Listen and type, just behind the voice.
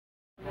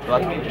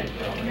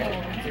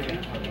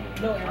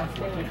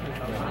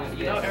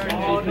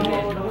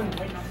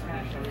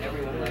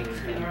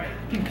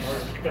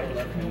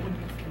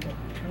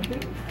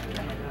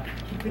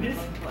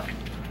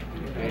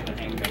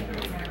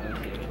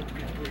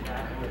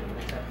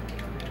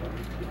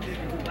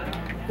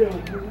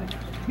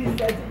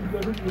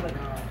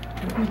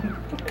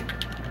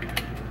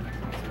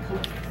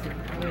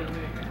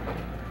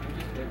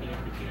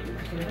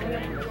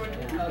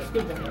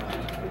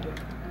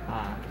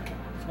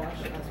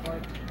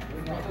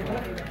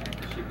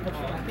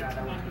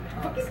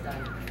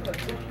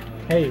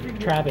Hey,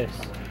 Travis,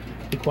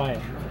 be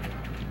quiet.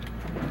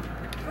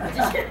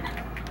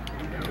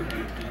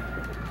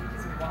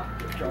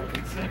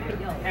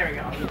 There we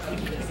go.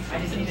 I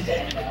just needed to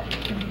edit that.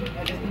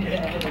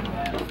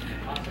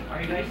 Are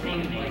you guys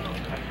seeing me?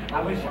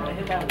 I wish I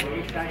hit that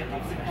wave shot and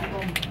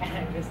I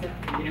missed it.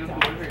 You know,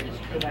 whoever it is,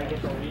 because I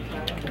get the wave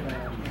shot and I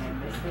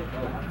missed it.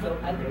 So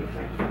I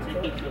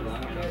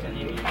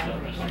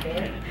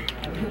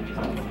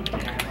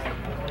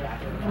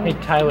Hey,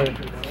 Tyler.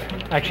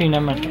 Actually,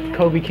 never mind.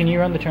 Kobe, can you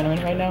run the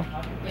tournament right now?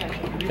 Yeah.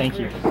 Thank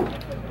you.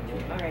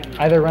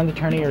 Either run the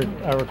tourney or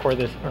record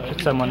this, or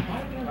put someone.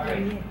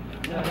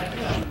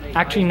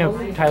 Actually,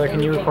 no, Tyler,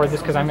 can you record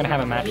this? Because I'm going to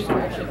have a match soon.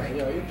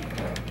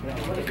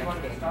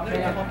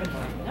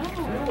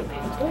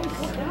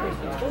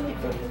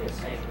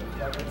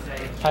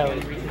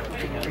 Tyler,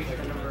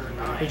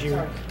 could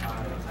you...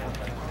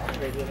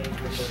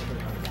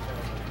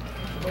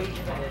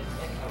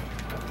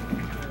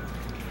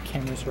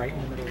 Camera's right in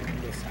the middle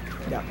of this.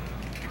 Yeah.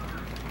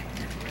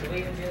 The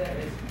way to do that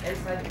is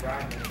inside the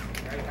drive,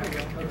 right? I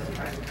will put the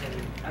time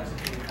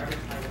every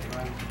time it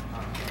runs.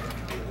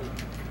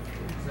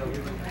 So we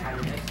would have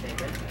a next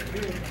statement,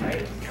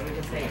 right? And we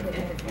can say if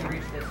you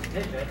reach this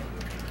digit,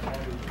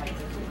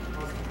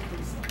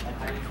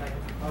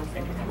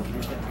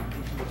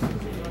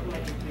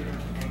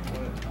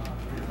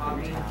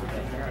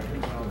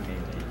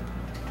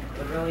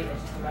 but really,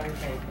 it's just a matter of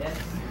saying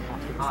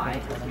if I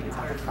is the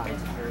entire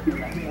integer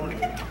that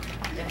formula.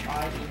 If I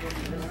equals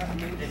this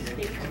new digit,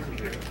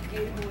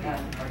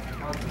 then our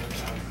constant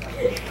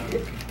outside.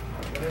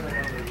 Whatever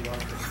number you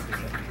want.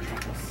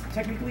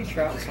 Technically,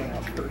 Travis went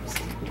out first.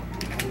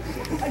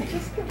 I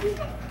just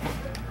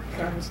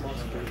Travis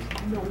lost first.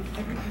 No,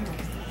 everything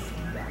else.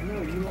 No,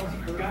 you lost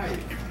first. Guys.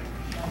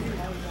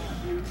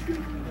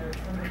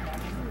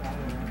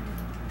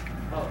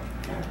 Oh,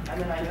 and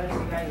then I noticed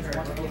you guys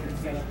are looking at the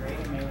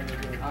grade.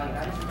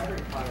 That is another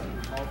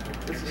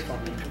product. This is fun.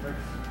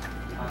 Converts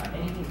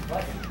anything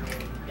but a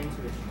string into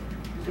a string.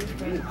 So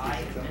because I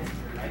is an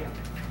integer, right?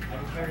 I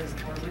declare this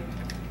poorly.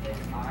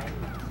 If I,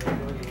 so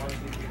really 1, 2,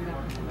 3,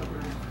 4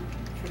 numbers.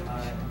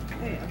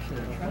 Hey,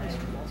 actually, Travis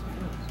lost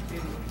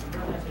first.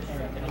 And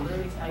it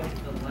literally types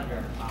the letter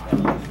I. So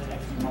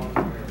that's called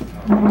your.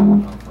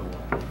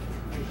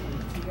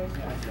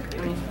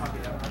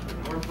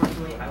 More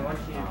importantly, I want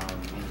you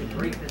to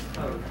break this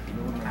code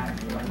at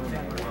 7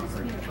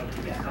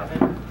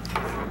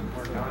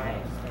 or 9.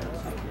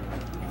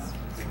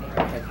 I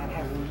can't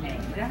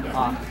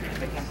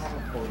have a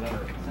full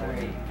letter.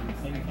 Sorry.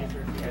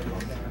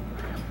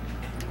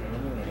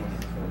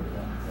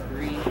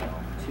 3,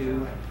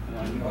 2,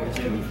 1.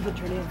 The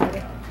turn in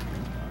Friday?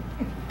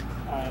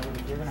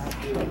 You're going to have to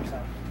do it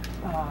yourself.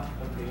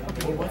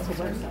 Okay, what's the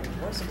website?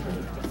 What's the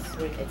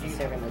website? It's a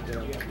 7 like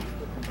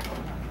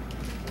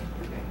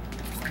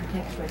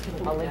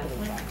I'll link it in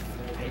the chat.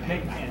 Hey,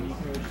 man, you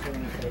can register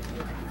when you say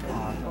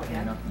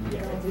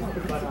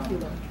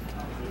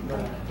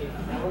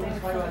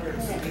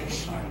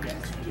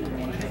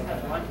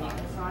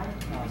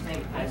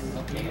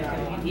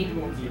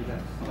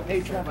Hey,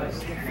 Travis.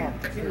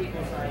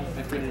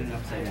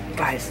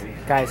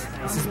 Guys,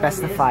 this is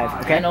best of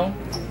 5, okay? I know.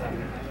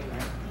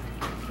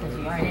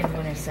 I didn't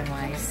want to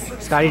summarize.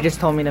 Scotty just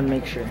told me to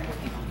make sure.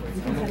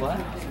 What?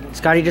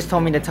 Scotty just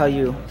told me to tell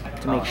you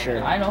to make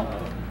sure. I know.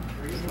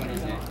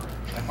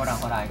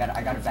 Hold on. I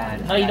got a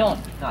band. No, you don't.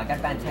 No, I got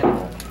a band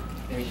tempo.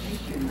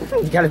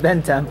 You got a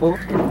bend tempo.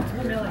 Here's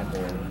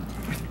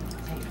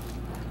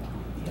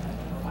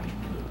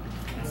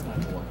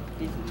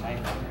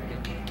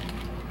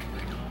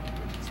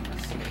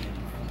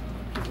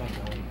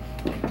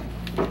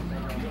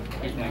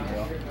my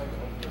girl.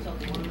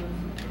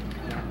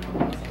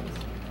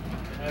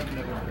 I've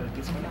never heard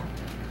this one.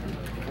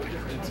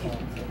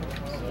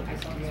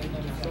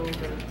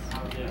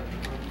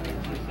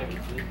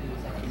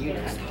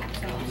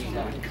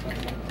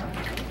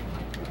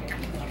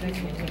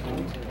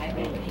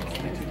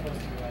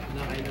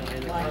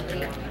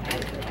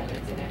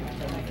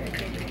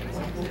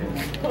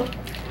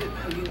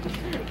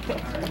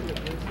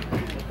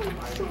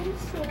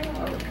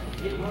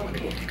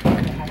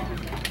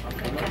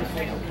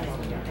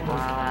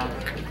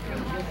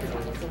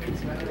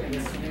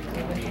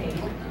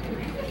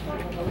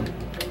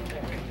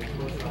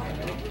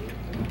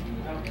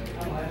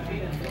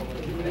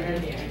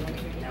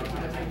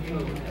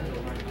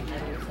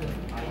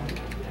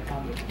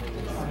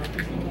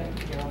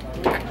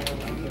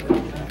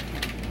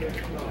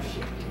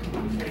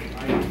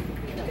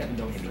 What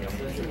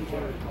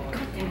am I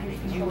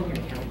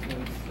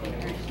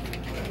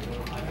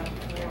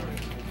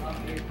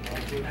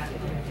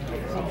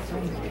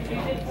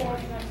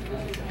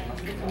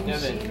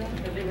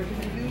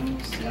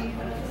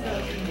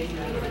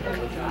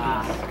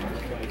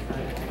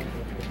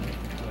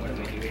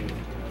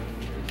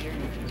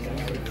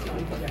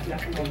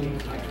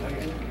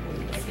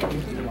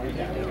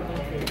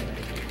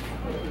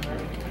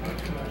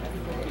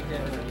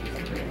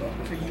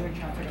doing? So you and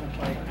Chance are going to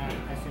play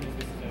as soon as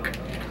this is over.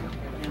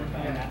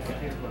 And that's the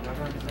case for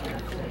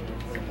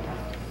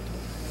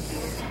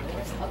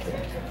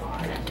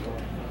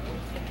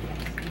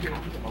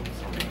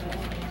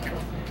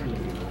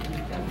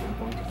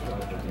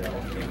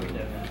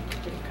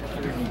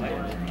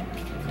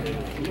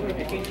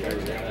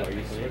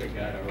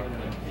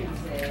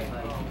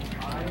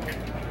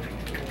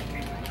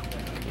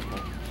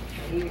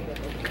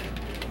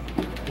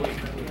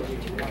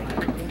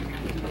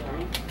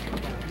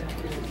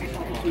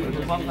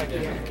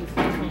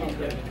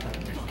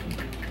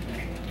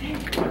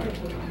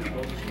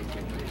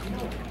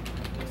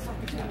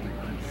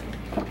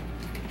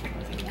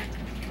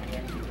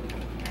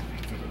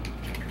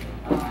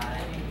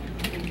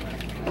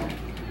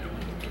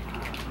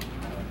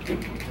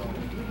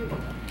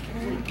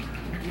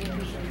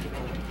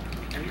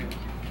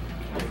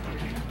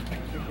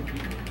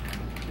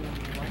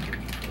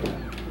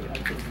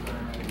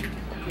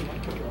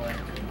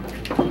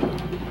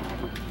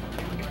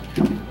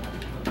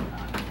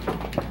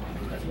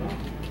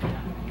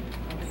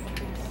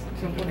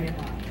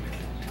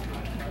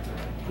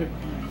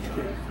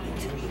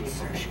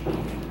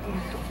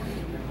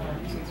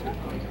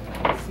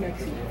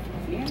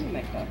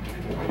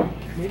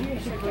Maybe I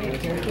should play a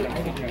character I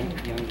have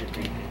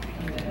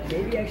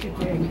Maybe I should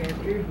play a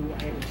character who I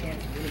have a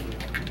chance of winning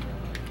with.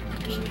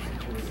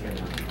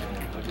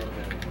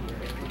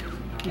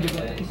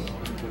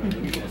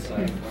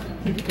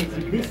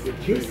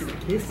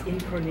 This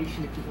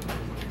incarnation of people.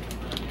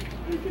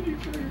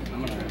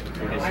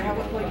 I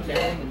haven't played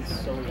Medal in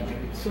so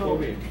long. So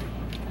we're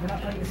not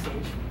playing the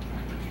stage.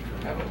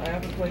 I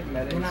haven't played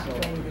Medal We're in not so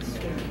playing long. the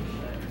stage.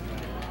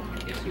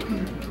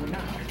 We're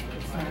not.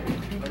 It's not.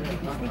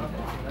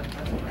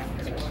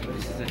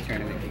 This is a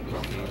tournament.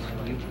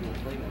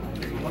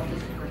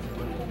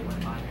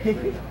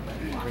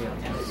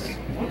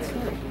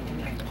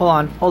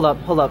 Hold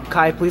up.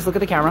 Kai, please look at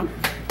the camera.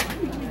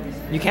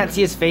 You can't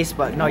see his face,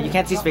 but no, you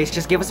can't see his face.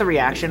 Just give us a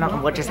reaction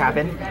on what just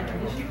happened.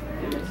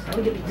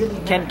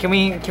 Can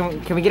we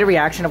get a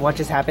reaction of what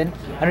just happened?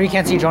 I know you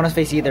can't see Jonah's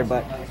face either,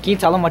 but can you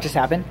tell him what just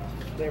happened?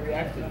 They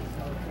reacted.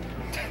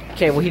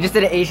 Okay, well he just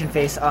did an Asian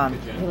face.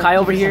 Kai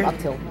over here.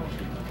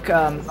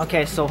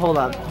 Okay, so hold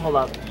up. Hold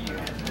on.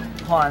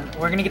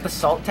 We're gonna get the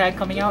salt tag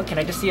coming out. Can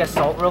I just see a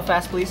salt real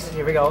fast, please?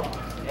 Here we go.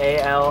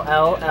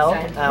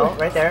 A-L-L-L-L,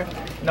 right there.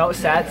 No,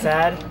 sad.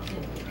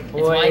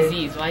 Boys.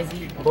 It's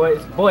YZ.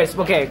 Boys.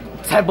 Okay,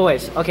 sad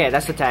boys. Okay,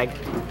 that's the tag.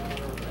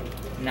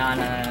 No.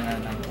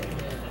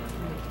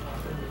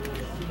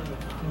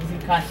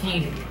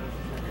 Mitsukashi.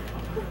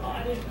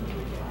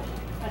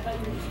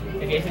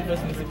 If you actually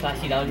post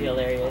Mitsukashi, that would be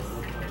hilarious.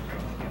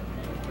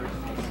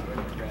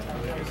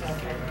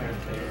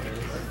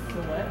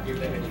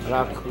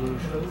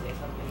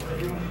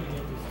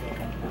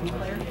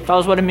 Tell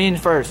us what it means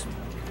first.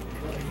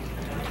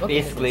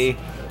 Basically.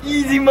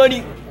 Easy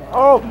money.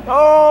 Oh,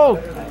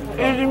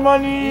 easy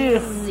money.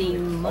 Easy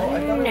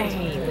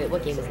money. Wait,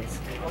 what game is this?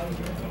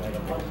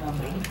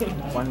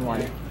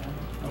 1-1.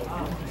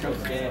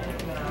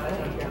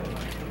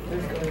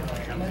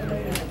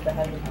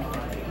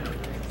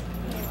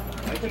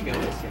 I think I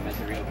miss him as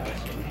a real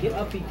question. Get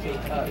up,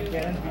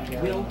 Cannon.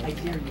 Will, I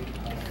dare you.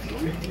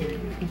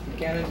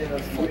 Cannon did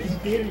us I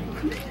dare you.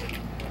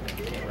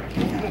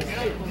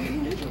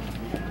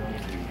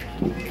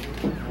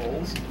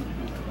 rolls.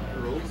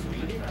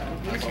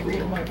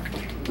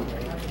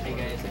 Hey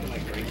guys, look at my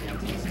great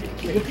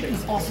Look at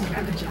these awesome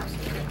packages.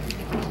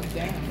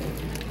 Damn.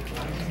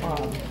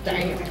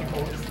 Damn.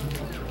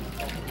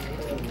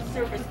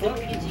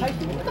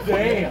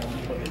 Damn.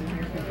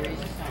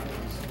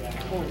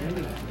 Oh,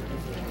 really?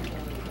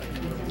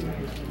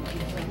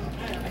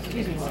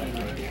 Excuse me.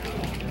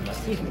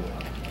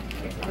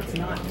 It's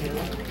not.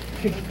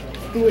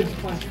 Fluid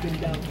punch been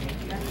done.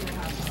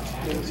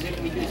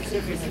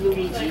 Surface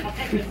Luigi.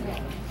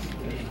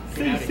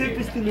 Say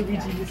surface to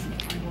Luigi, listen.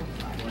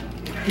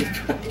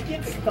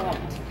 Get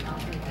stopped.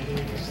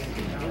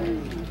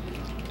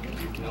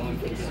 No one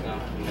can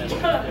stop.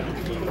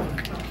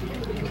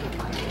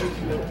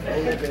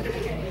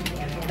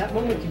 That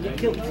moment you get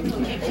killed.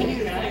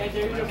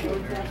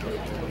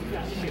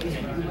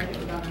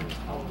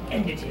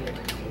 End it here.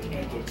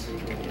 End it.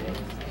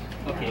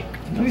 Okay.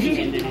 He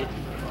ended it.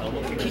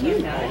 Can you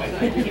not?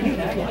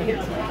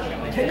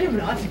 Can you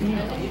not?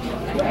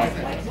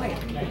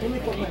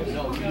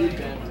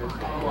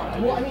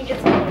 Well, I mean,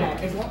 it's like that.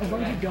 As long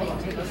as you don't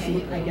take a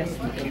seat, I guess.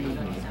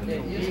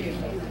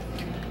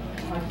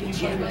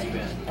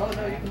 Oh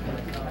no, you can.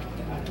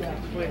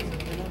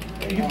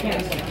 You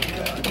can't.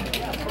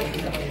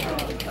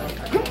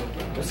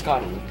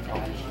 Scotty.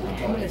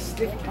 I'm gonna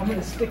stick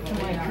to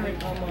my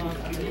current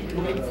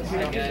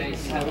Alright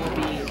guys, I will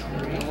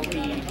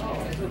be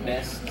the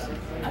best.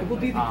 I will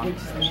be the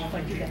greatest if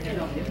I do that.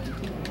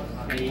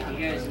 Hey, you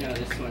guys know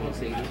this one is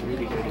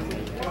really good at me.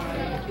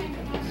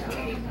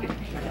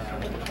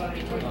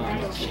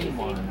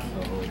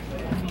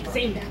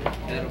 Same now.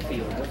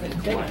 Battlefield. I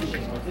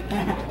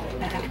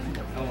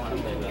want to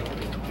play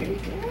Battlefield.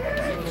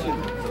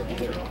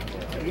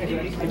 Are you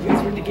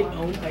guys ready to get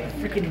owned by a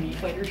freaking meat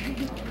fighter?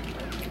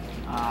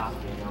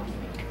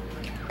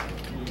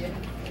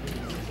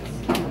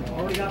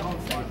 Already got on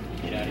set.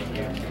 Get out of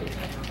here.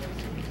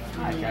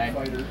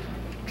 Okay.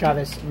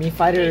 Travis, Me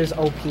Fighter is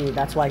OP.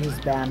 That's why he's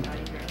banned.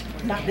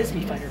 Not this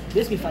meat fighter.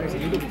 This meat fighter is a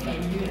legal meat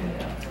fighter.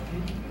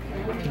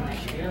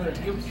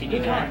 Can you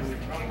not?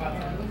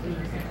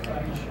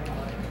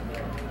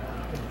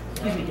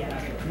 Excuse me,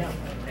 Dad. No.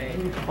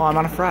 Oh, I'm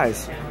out of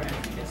fries.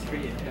 It's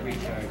free to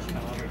recharge.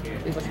 Come over here.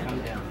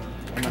 Come down.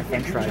 I'm out of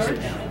French fries. Come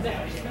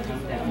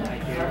down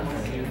right here.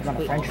 I'm out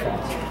of French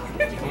fries.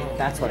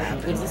 That's what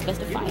happened. Is this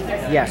best of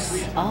 5?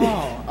 Yes. Oh,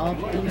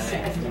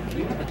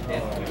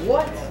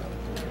 What?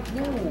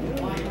 No,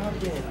 I'm not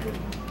dead.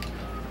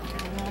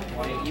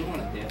 Why you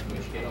want a death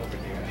wish? Get over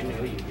here. I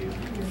know you do.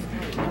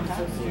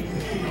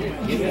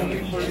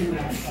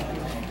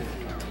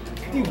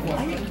 Dude,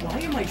 why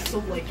am I so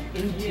like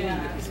in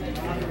tune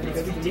with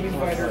this meat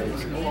fighter?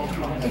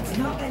 It's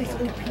not that it's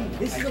OP.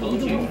 This is a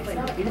legal meat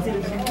fighter. It is a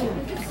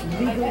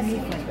legal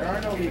meat fighter. There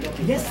are no legal.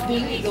 Yes,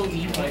 legal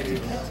meat fighters.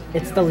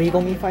 It's the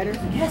legal Me Fighter?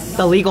 Yes.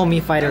 The legal Me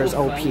Fighter is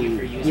OP,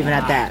 even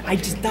at that. I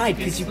just died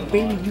because you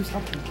barely used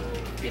something.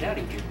 Get out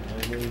of here.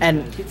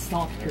 And Get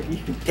stopped,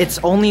 Kirby. it's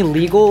only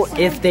legal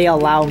if they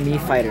allow Me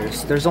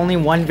Fighters. There's only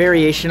one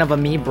variation of a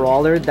Me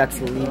Brawler that's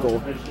legal,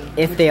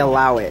 if they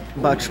allow it.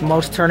 But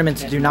most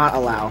tournaments do not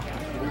allow.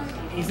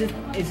 Is it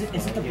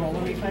the brawler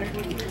meat fighter?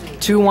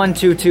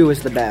 2122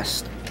 is the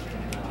best.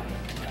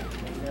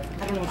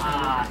 I don't know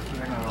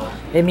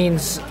what's It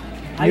means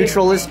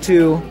neutral is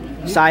 2,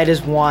 side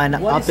is 1,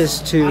 up is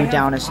 2,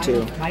 down is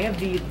 2. I have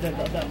the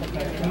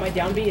my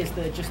down B is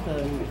just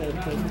the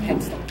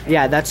head stomp.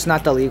 Yeah, that's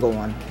not the legal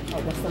one. Oh,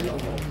 what's the legal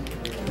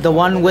one? The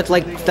one with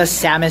like the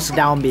Samus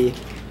down B.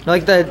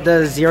 Like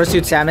the Zero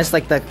Suit Samus,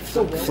 like the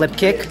flip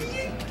kick.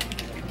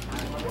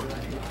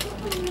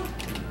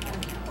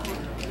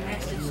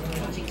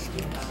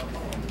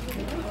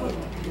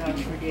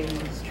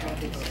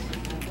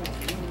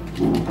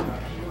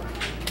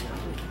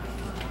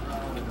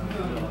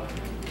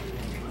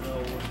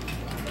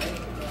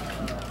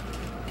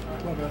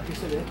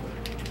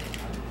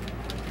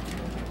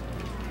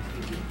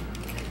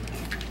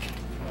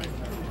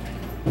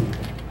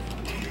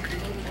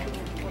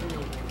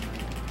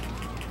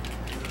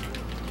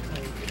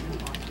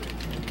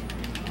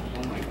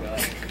 Oh my god.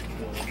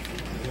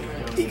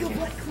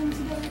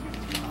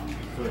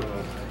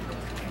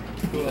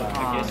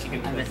 I guess you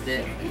can. I missed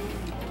it.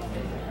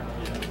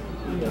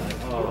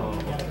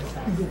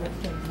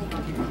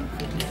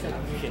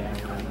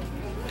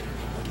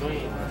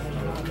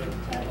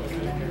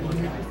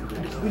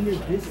 When you're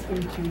this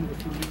in tune with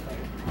the meat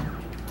fighter.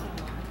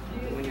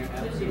 When you're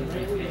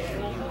absolutely pissed, you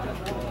want to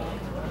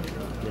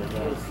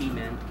pull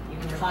man.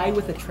 Kai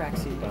with a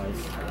tracksuit.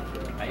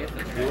 I have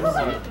the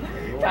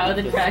tracksuit. Kyle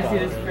the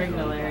tracksuit is freaking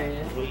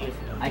hilarious.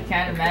 I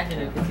can't imagine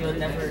it because he'll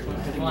never,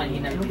 one, he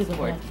never do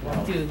sports.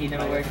 2, he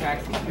never wear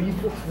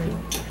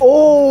tracksuit.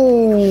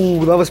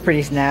 Oh, that was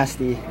pretty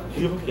nasty.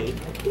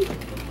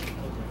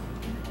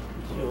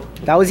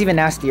 That was even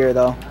nastier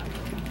though.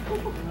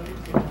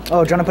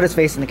 Oh, Jonah put his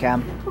face in the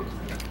cam.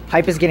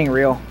 Hype is getting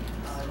real.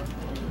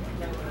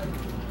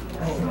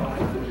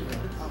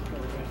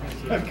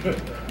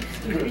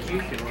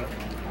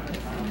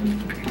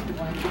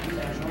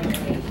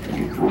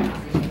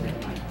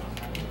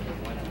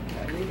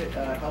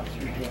 Helps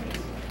your joints.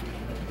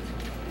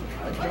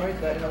 A joint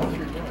that helps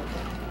your joints.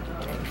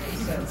 Makes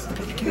sense.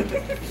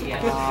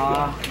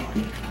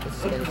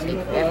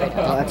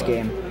 Oh, that's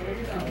game.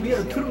 We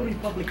are totally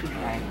public.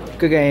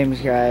 Good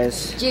games,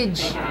 guys.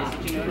 Jidge.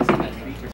 You know,